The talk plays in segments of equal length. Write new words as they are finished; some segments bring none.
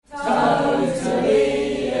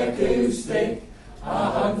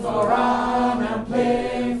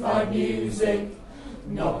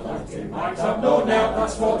In my club, no doubt,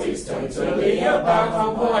 that's what it's totally about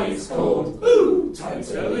and why it's called, ooh,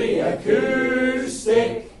 Totally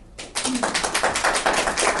Acoustic.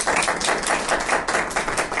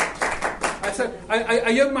 So,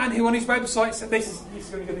 a young man who on his website said, this is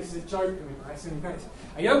a joke,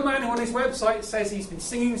 a young man who on his website says he's been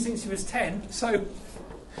singing since he was 10, so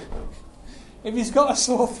if he's got a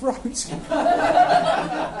sore throat...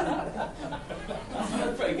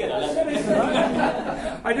 That's pretty good, I like it.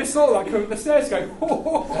 I just saw that coming up the stairs go...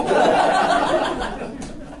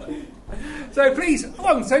 So please,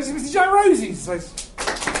 along, so Mr. Joe Rosie says...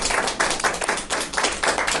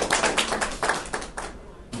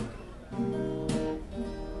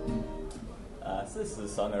 So this is a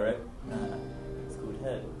song I wrote. It's called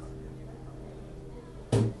Head.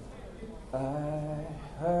 I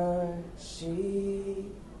heard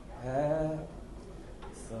she had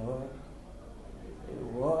thought it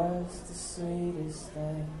was the sweetest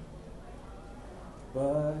thing,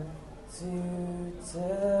 but to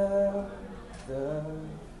tell the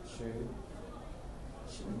truth,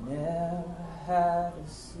 she never had a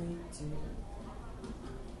sweet tooth.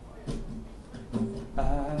 I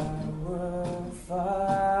will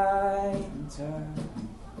find her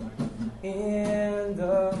in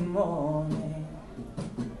the morning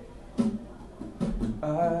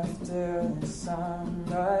after the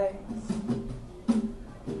sunrise,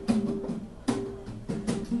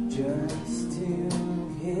 just to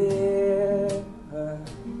hear her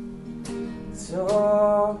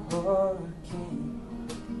talking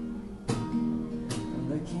and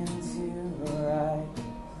look into her eyes.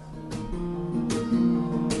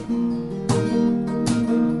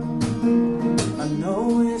 I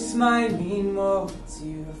know this might mean more to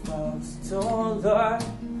you if I was taller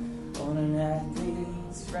on an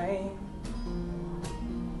athlete's frame.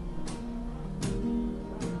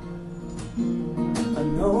 I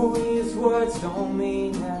know these words don't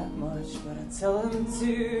mean that much, but I tell them to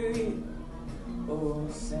you all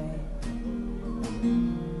the same.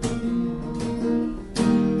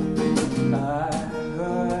 I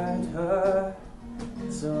heard her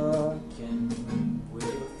talking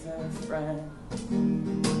with her friend.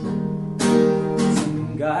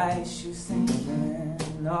 Some guy she was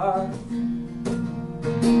thinking of.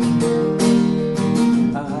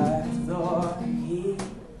 I thought he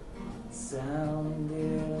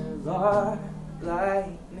sounded a lot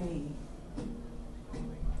like me,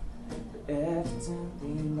 but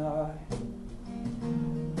evidently not.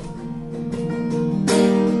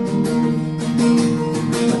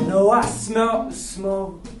 I know I smell the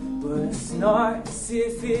smoke, but it's not as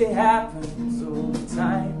if it happens all the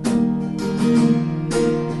time.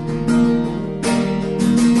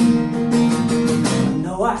 I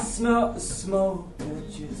know I smell the smoke,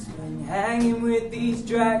 but just been hanging with these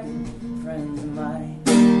dragon friends of mine.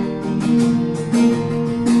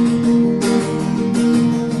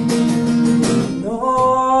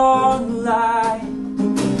 No lie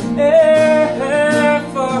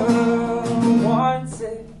ever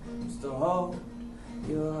wanted was to hold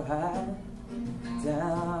your hand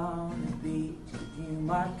down the beach, give you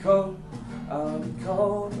my coat. I'll be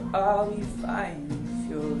cold, I'll be fine if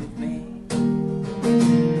you're with me.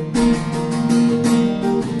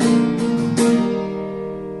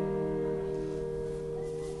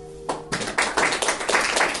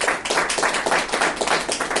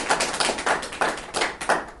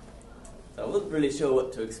 So I wasn't really sure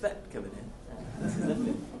what to expect coming in. This is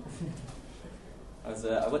lovely.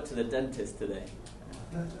 I went to the dentist today,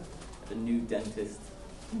 the new dentist,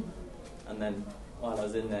 and then while I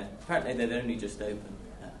was in there, apparently they'd only just opened.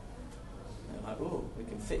 They're like, oh, we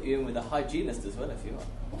can fit you in with a hygienist as well if you want.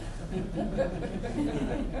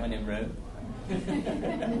 When in Rome.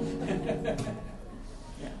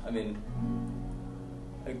 Yeah, I mean,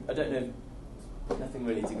 I don't know, nothing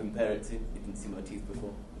really to compare it to. You didn't see my teeth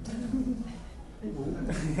before.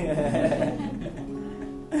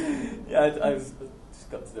 Yeah, I just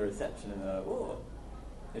got to the reception and they're like, oh,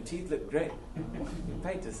 your teeth look great. You're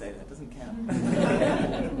paid to say that, doesn't count.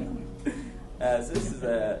 So this is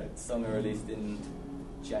a song I released in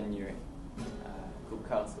January called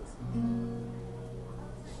Castles.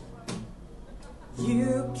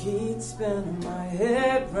 You keep spinning my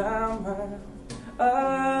head round, round.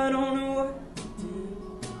 I don't know what to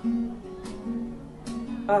do.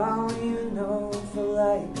 I don't even know if I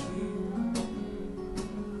like you.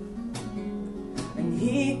 And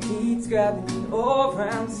he keeps grabbing me all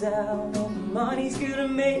around town. All the money's gonna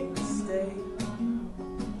make me stay.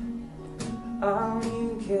 I don't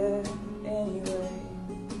even care anyway.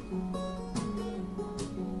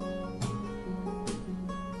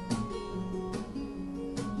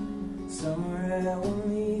 Somewhere that won't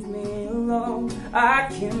leave me I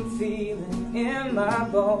can feel it in my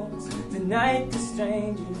bones. Tonight the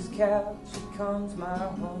stranger's couch becomes my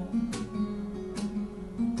home.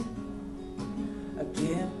 I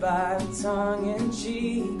get by with tongue in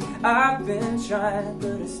cheek. I've been trying,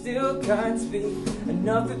 but I still can't speak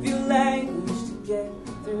enough of your language to get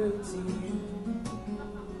through to you.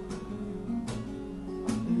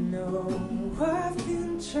 No, I've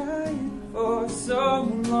been trying for so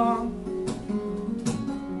long,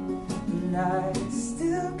 and I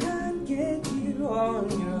still can't get you on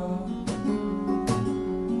your own.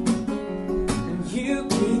 And you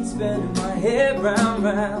keep spinning my head round,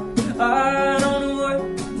 round. I don't know what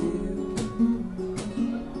to do.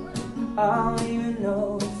 I don't even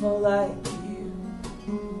know if I like you.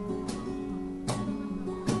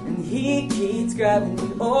 And he keeps grabbing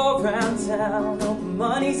me all around town. Hoping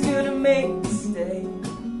money's gonna make me stay.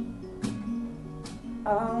 I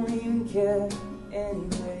don't even care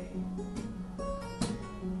anyway.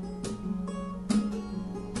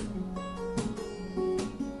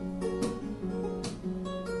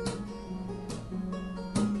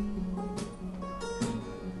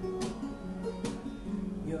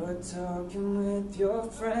 You're talking with your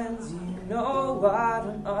friends, you know I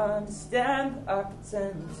don't understand, but I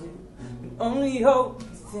pretend to. Can only hope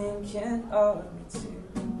you're thinking of me too.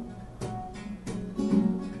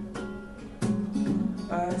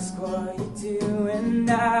 Ask what you're doing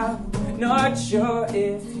now, not sure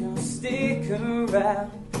if you'll stick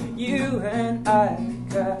around. You and I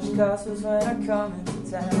crash castles when I come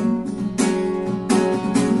into town.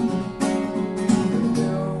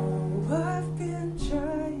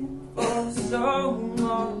 So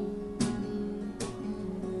long,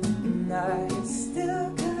 and I still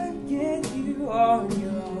can't get you on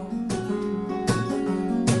your own.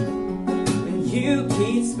 And you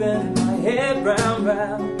keep spinning my head round,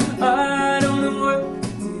 round. I don't know what to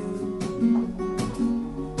do.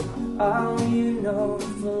 I don't even know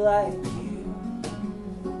if I like you.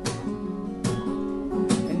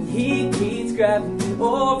 And he keeps grabbing me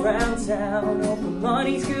all around town, hoping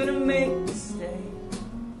money's gonna make me stay.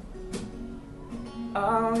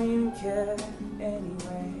 I don't even care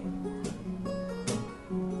anyway.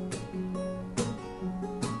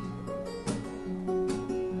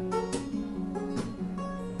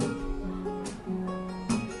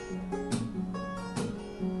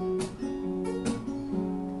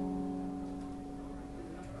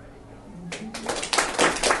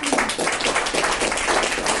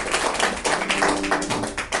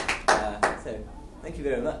 So, thank you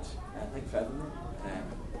very much. Thanks for having me.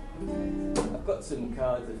 I've got some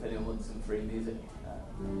cards if anyone wants some free music.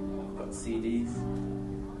 I've got CDs,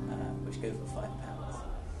 which go for £5.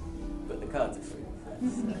 But the cards are free.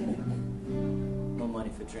 So that's, more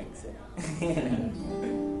money for drinks here.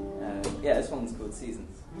 Yeah, this one's called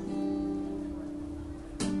Seasons.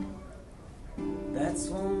 That's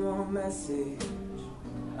one more message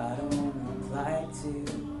I don't want to reply to.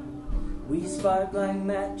 We spark like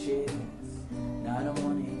matches, and I don't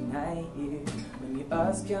want to ignite you. When you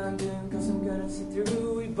ask how I'm doing, cause I'm gonna see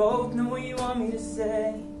through. We both know what you want me to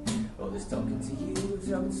say. All this talking to you is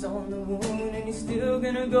rubbing salt on the wound, and you're still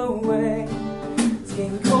gonna go away. It's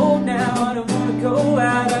getting cold now, I don't wanna go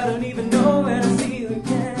out. I don't even know when I'll see you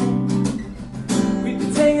again. We've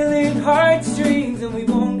been tangling heartstrings, and we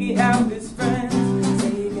won't get out as friends.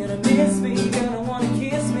 Say you're gonna miss me, gonna wanna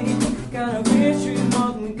kiss me, gonna wish you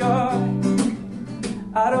more than God.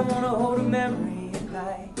 I don't wanna hold a memory at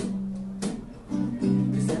night.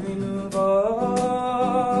 Let me move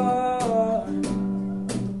on.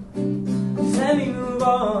 Just let me move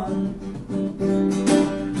on.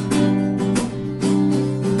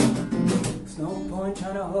 There's no point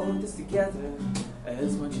trying to hold this together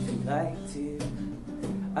as much as you'd like to.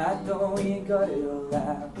 I know you ain't got it all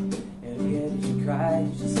out. And yet you should cry,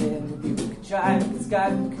 you should say maybe we could try. We could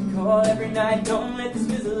Skype, we could call every night. Don't let this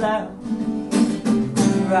fizzle out.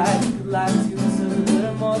 Right, you could lie to us a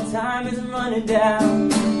little more. Time isn't running down.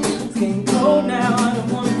 It's getting cold now, I don't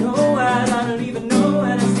wanna go out. I don't even know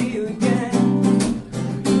when I see you again.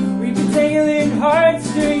 We've been tangling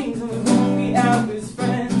heartstrings, and we won't be out as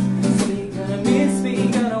friends. So you're gonna miss me,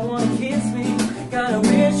 gonna wanna kiss me, gonna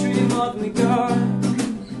wish you more than we got.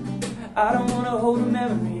 I don't wanna hold a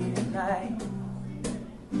memory at night.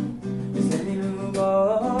 Just let me move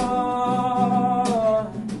on.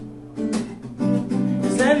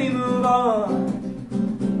 Let me move on.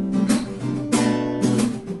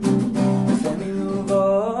 Just let me move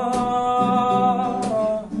on.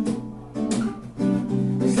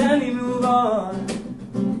 Just let me move on.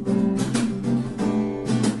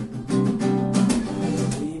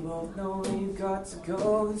 We both know we've got to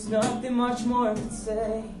go. There's nothing much more I could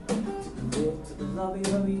say. Took a Live to the lobby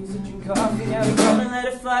where we used to drink coffee. Now we come and let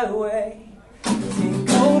it fly away. It's getting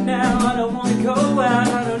cold now, I don't want to go out.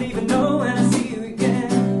 I don't even know when I see you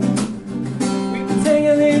again. We've been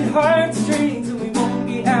tangling heartstrings and we won't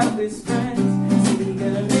be out as friends. So you're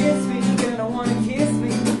gonna miss me, you're gonna wanna kiss me,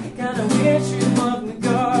 gonna wish you love me,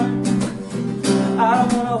 God. I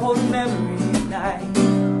don't wanna hold a memory at night.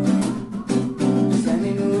 Just let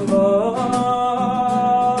me move on.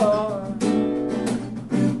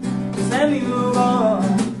 Just let me move on.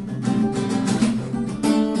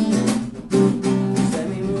 Just let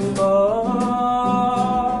me move on.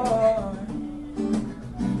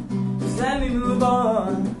 Just let me move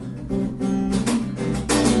on.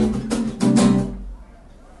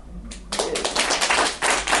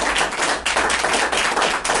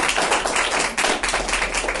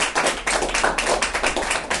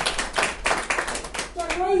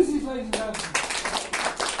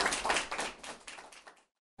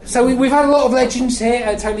 So we've had a lot of legends here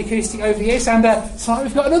at Totally Acoustic over the years, and tonight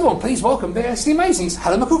we've got another one. Please welcome the Amazings,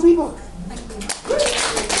 Helen McCool-Peacock.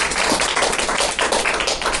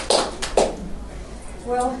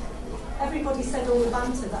 Well, everybody said all the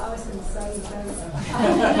banter that I was going to say, so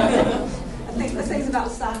I think the things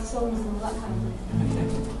about sad songs and all that kind of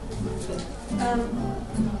thing.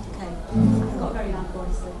 Okay, I've got a very loud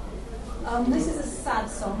voice. So. This is a sad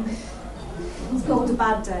song. It's called A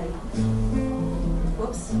Bad Day.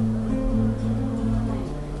 Whoops.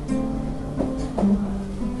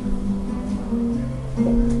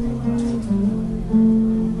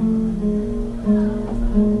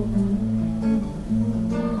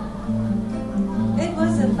 It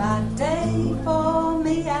was a bad day for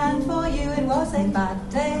me and for you. It was a bad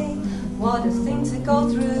day. What a thing to go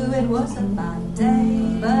through. It was a bad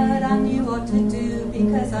day, but I knew what to do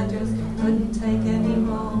because I just couldn't take any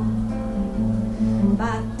more.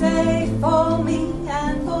 Bad day for me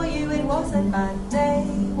and for you. It was a bad day.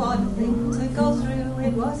 What a thing to go through.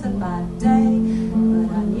 It was a bad day, but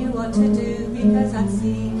I knew what to do because I'd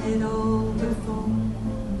seen it all before.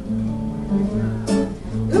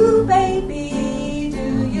 Ooh, baby,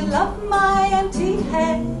 do you love my empty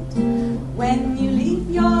head? When you leave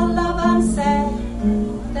your love unsaid,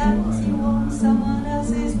 as you warm someone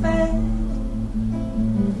else's bed.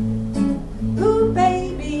 Ooh,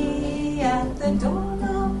 baby, at the dawn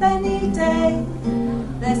of any day,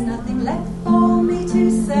 there's nothing left for me to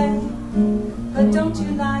say, but don't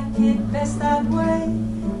you like it best that way?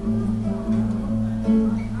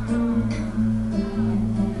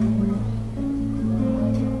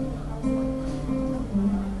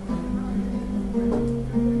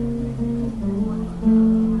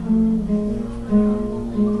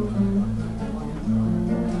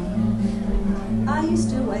 I used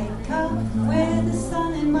to wake up with the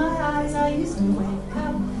sun in my eyes. I used to wake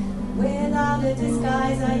up without a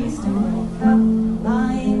disguise. I used to wake up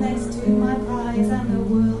lying next to my prize, and the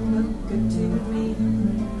world looked good to me.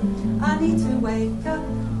 I need to wake up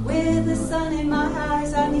with the sun in my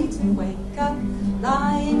eyes. I need to wake up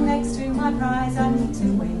lying next to my prize. I need to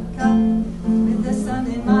wake up with the sun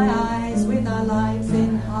in my eyes, with our lives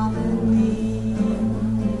in harmony.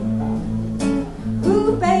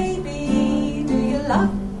 Ooh, baby, do you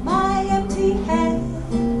love my empty head?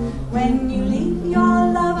 When you leave your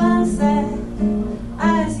love unsaid,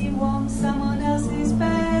 as you warm someone else's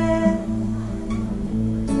bed.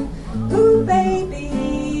 Ooh,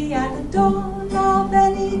 baby, at the dawn of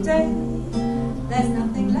any day, there's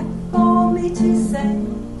nothing left for me to say,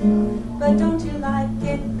 but don't you like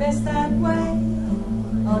it best that way?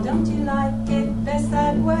 Or don't you like it best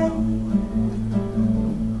that way?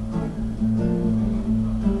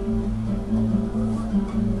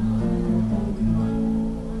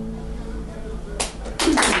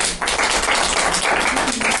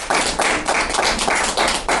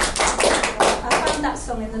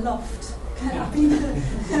 In the loft. I've been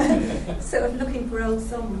sort of looking for old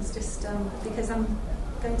songs just because I'm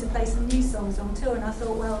going to play some new songs on tour, and I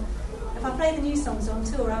thought, well, if I play the new songs on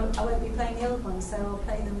tour, I won't be playing the old ones, so I'll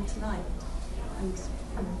play them tonight. And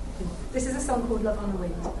this is a song called Love on the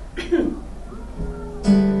Wind.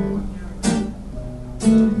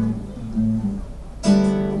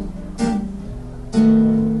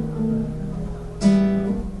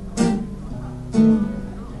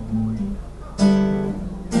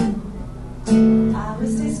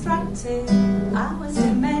 I was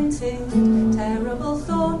demented, terrible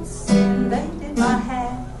thoughts invaded my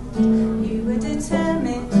head. You were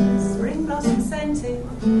determined, spring blossom scented.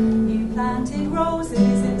 You planted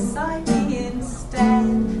roses inside me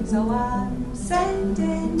instead. So I'm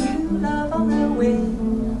sending you love on the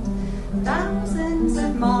wind. Thousands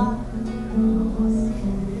of miles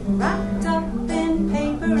wrapped up in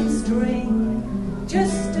paper and string.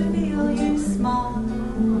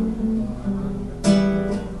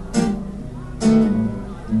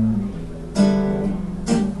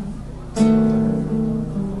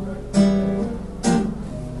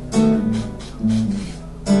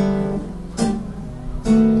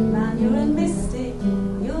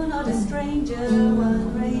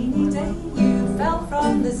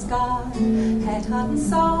 head, heart and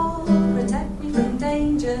soul, protect me from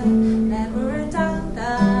danger. Never a doubt,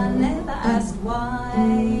 I never asked why.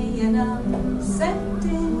 And I'm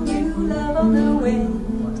sending you love on the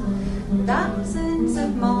wind, thousands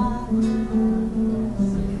of miles,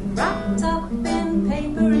 wrapped up in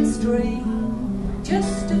paper and string,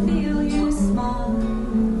 just to feel you smile.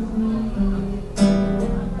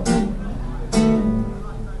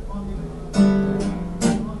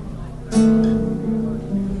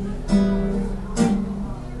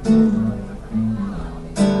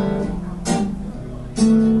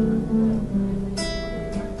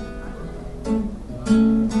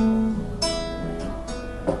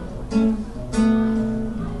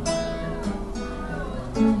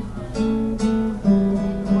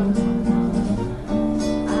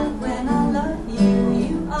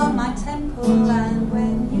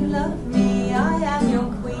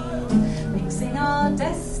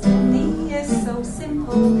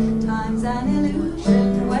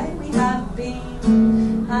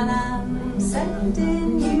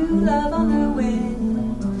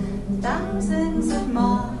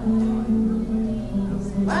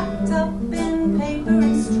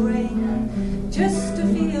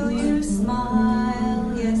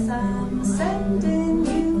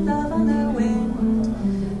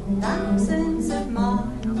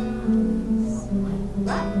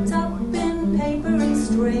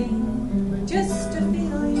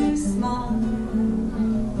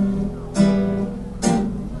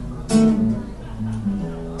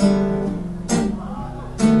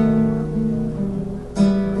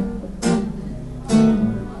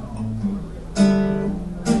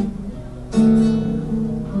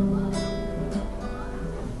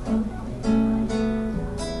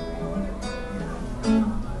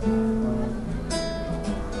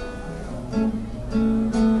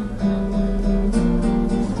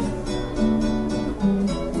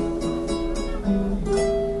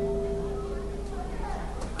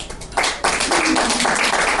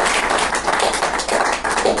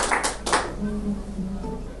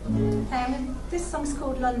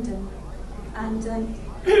 London, and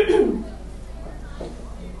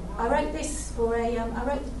I wrote this for I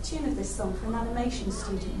wrote the tune of this song for an animation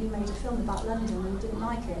student who made a film about London and didn't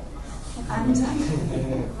like it, and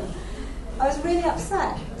I was really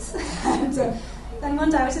upset. And then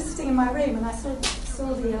one day I was just sitting in my room and I saw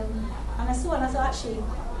the and I thought actually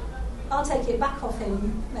I'll take it back off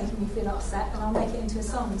him making me feel upset and I'll make it into a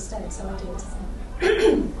song instead. So I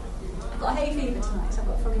did. I've got hay fever tonight, so I've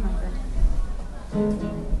got a frog in my throat. I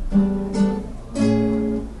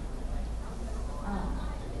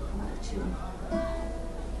like the tune.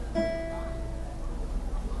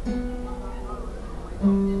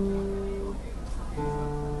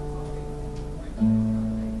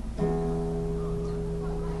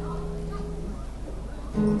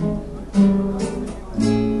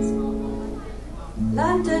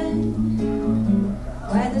 London,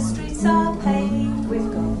 where the streets are paved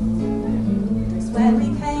with gold, is where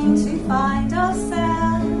we came to find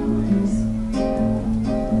ourselves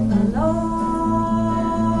alone.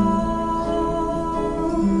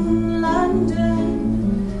 London,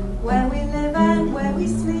 where we live and where we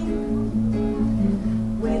sleep,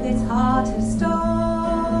 with its heart of stone.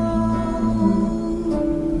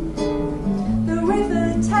 The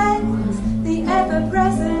river Thames, the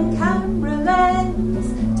ever-present camera lens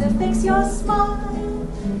to fix your smile.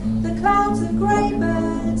 The clouds of grey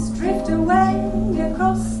birds drift away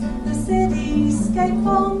across the cityscape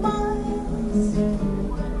for miles.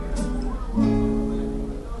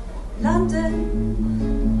 London,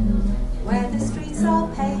 where the streets are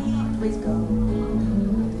paved with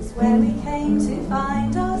gold, is where we came to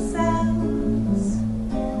find ourselves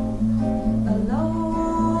alone.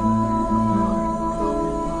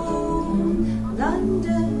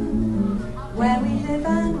 London, where we live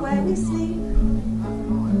and where we sleep,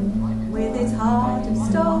 with its heart of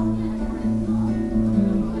stone.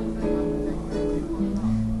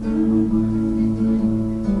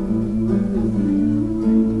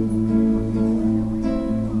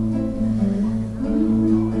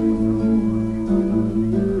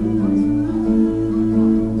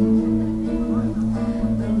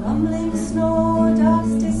 The rumbling snore,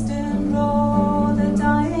 dust, distant roar, the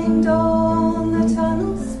dying dawn, the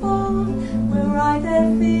tunnels spawn will ride their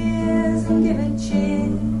fears and give a cheer.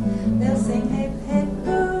 They'll sing hip hip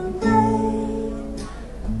hooray.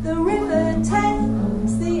 The river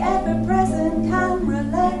Thames, the ever-present camera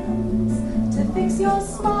lens to fix your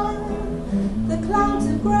smile. The clouds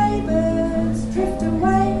of grey birds drift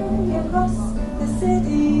away across the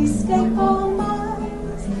cityscape for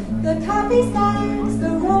miles. The cabbie snags, the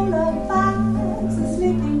roller bags, the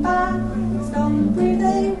sleeping bags don't breathe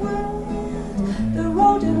a word.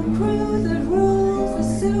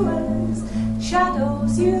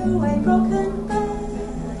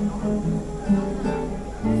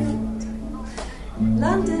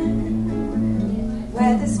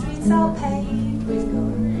 where the streets are paved with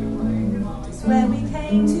gold, is where we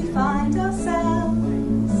came to find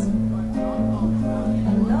ourselves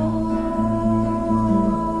alone.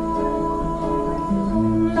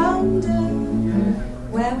 London,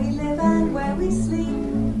 where we live and where we sleep,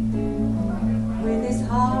 with its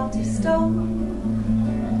heart of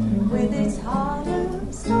stone, with its heart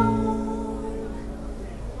of stone.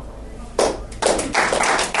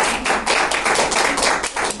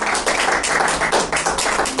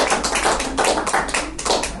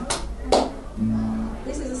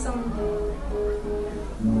 This is a song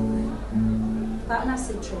about an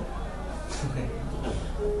acid trip.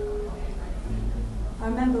 I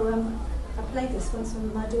remember I played this once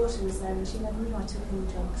when my daughter was there and she never knew I took any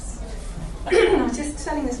drugs. I was just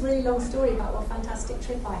telling this really long story about what a fantastic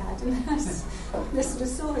trip I had, and I just sort of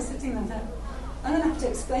saw her sitting there. Like, I'm going to have to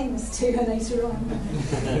explain this to her later on.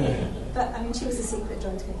 But I mean, she was a secret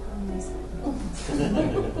drug taker.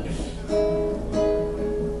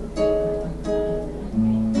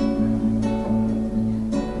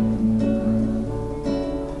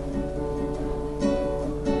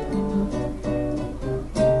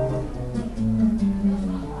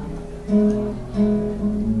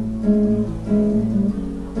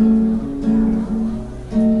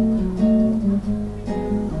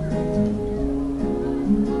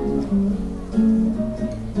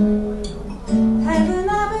 Heaven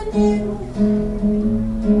Avenue,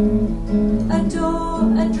 a door,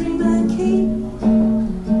 a dream, a key.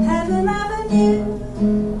 Heaven Avenue,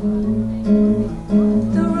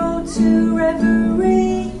 the road to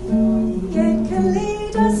reverie. It can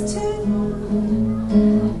lead us to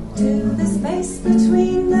the space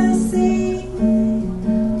between the sea,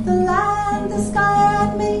 the land, the sky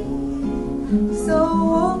and me. So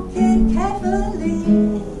walk it carefully.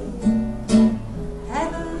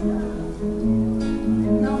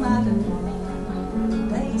 No matter what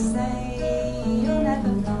they say, you'll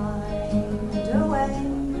never find a way.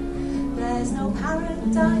 There's no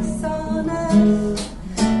paradise on earth.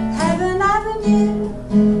 Heaven Avenue,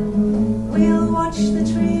 we'll watch the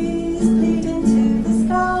trees bleed into the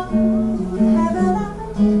sky. Heaven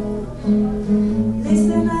Avenue,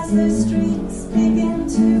 listen as the streets begin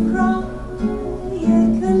to cry.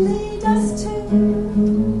 It can lead us to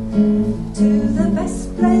the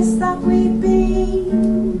best place that we've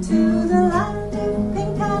been, to the land of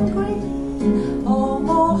pink and green, or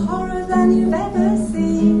more horror than you've ever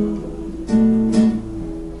seen.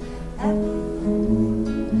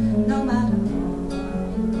 Heaven, no matter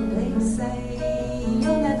what they say,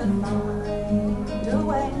 you'll never find a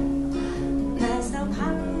way. There's no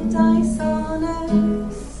paradise on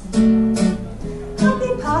earth.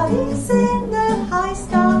 Happy parties in the high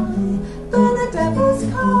sky, burn the devil's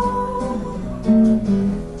call.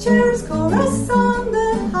 Cheers chorus on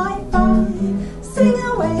the hi-fi. Sing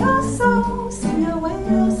away our song, sing away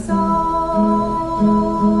our song.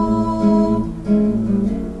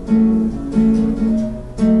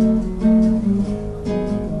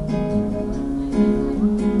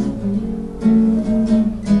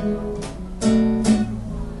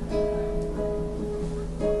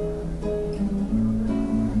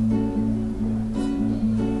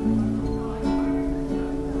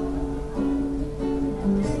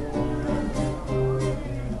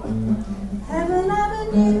 Heaven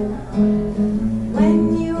Avenue,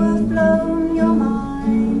 when you have blown your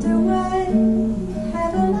mind away.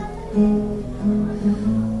 Heaven Avenue,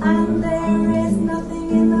 and there is nothing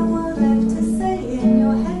in the world left to say in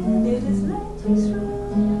your head. It has led you through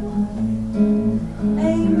a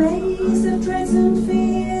maze of dreads and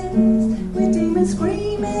fears, with demons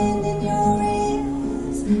screaming in your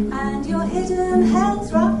ears, and your hidden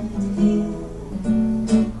hell's right here.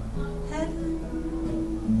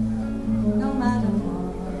 No matter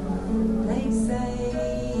what they say,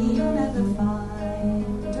 you'll never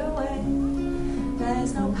find a way.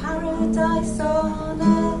 There's no paradise on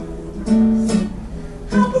earth.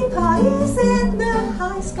 Happy parties in the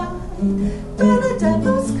high sky, where the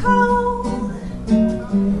devil's call.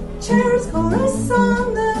 Cheers chorus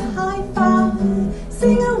on the hi-fi.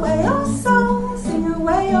 Sing away our song, sing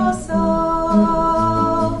away our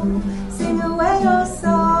song, sing away our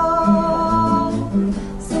song,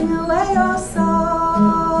 sing away our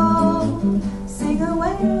song, sing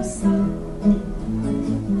away our song,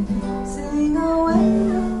 sing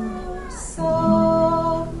away our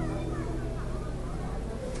song.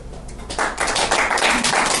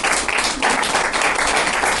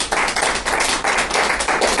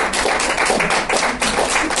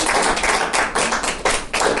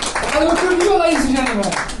 Welcome you, ladies and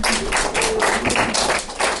gentlemen.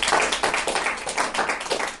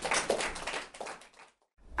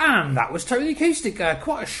 And that that was Totally Acoustic.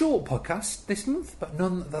 Quite a short podcast this month, but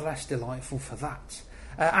none the less delightful for that.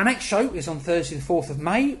 Our next show is on Thursday the 4th of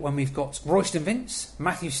May, when we've got Royston Vince,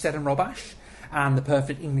 Matthew Stead and Rob Ash, and The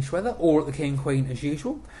Perfect English Weather, all at the King and Queen as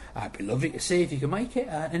usual. It'd be lovely to see if you can make it,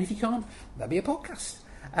 and if you can't, there'll be a podcast.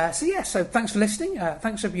 So thanks for listening,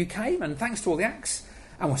 thanks for you came, and thanks to all the acts,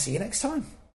 and we'll see you next time.